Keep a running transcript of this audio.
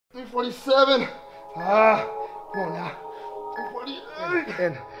347. Come on now.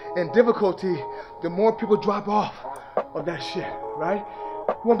 348. And difficulty, the more people drop off of that shit, right?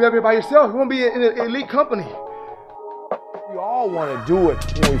 You won't be up here by yourself. You won't be in an elite company. We all want to do it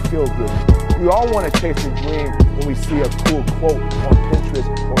when we feel good. We all want to chase a dream when we see a cool quote on Pinterest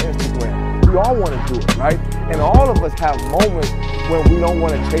or Instagram. We all want to do it, right? And all of us have moments when we don't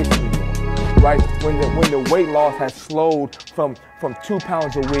want to chase anymore, right? When the weight loss has slowed from 2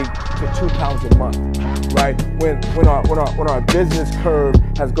 pounds a week to 2 pounds a month, right? When our business curve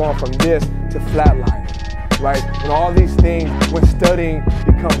has gone from this to flatlining, right? When all these things, when studying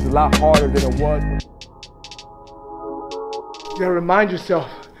becomes a lot harder than it was. You gotta remind yourself,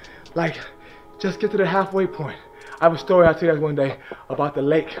 like, just get to the halfway point. I have a story I'll tell you guys one day about the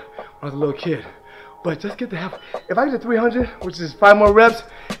lake when I was a little kid. But just get to if I get to 300, which is 5 more reps,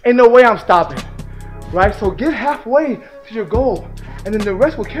 ain't no way I'm stopping, right? So get halfway to your goal, and then the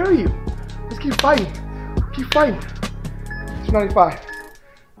rest will carry you. Just keep fighting, keep fighting. 295.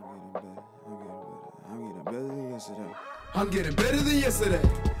 I'm getting better than yesterday.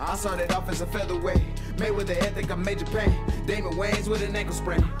 I started off as a featherweight, made with the ethic of major pain. Damon Wayans with an ankle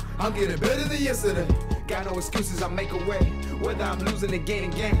sprain. I'm getting better than yesterday. Got no excuses, I make a way. Whether I'm losing or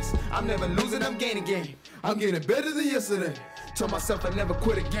gaining gains, I'm never losing, I'm gaining game. I'm getting better than yesterday. Told myself I'd never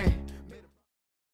quit a game.